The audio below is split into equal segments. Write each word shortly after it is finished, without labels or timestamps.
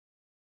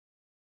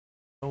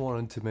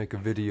wanted to make a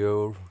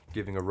video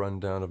giving a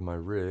rundown of my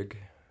rig.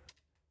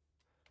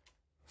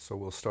 So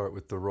we'll start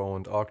with the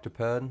Roland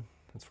Octopad.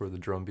 That's where the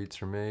drum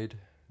beats are made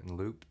and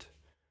looped.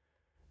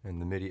 And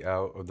the MIDI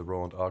out of the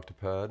Roland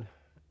Octopad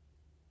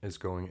is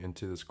going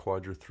into this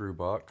Quadra through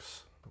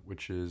box,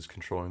 which is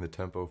controlling the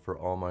tempo for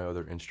all my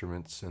other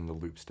instruments in the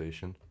loop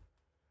station.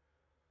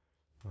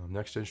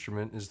 Next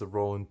instrument is the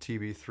Roland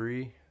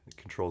TB3. It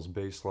controls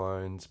bass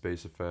lines,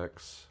 bass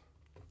effects,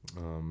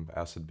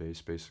 acid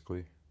bass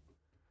basically.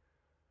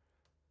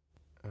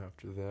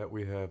 After that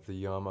we have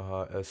the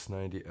Yamaha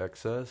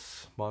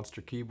S90XS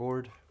monster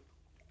keyboard,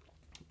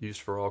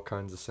 used for all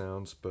kinds of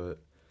sounds, but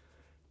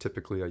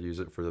typically I use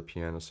it for the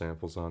piano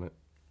samples on it.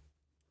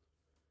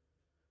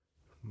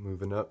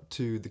 Moving up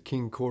to the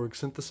King Korg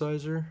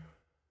synthesizer,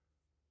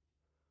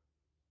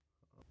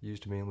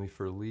 used mainly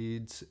for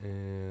leads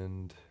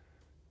and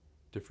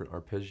different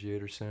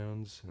arpeggiator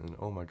sounds. And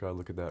oh my god,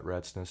 look at that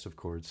rat's nest of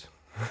chords.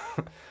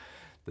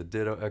 The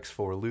Ditto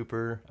X4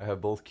 looper. I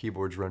have both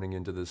keyboards running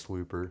into this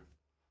looper,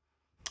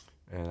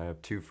 and I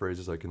have two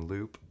phrases I can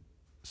loop.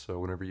 So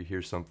whenever you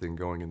hear something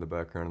going in the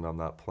background and I'm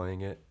not playing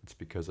it, it's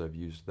because I've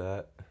used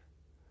that.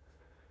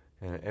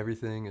 And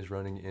everything is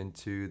running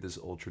into this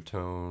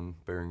Ultratone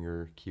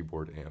Behringer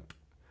keyboard amp.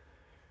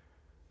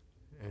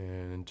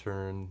 And in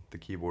turn, the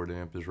keyboard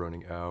amp is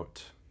running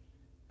out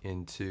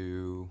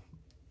into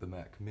the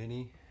Mac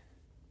Mini.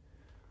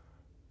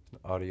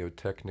 Audio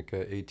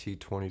Technica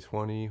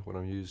AT2020, what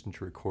I'm using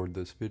to record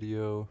this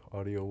video,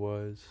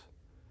 audio-wise.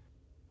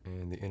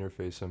 And the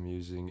interface I'm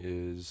using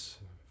is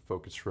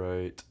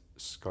Focusrite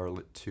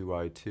Scarlett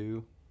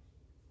 2i2.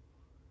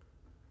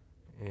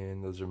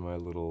 And those are my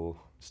little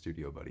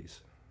studio buddies.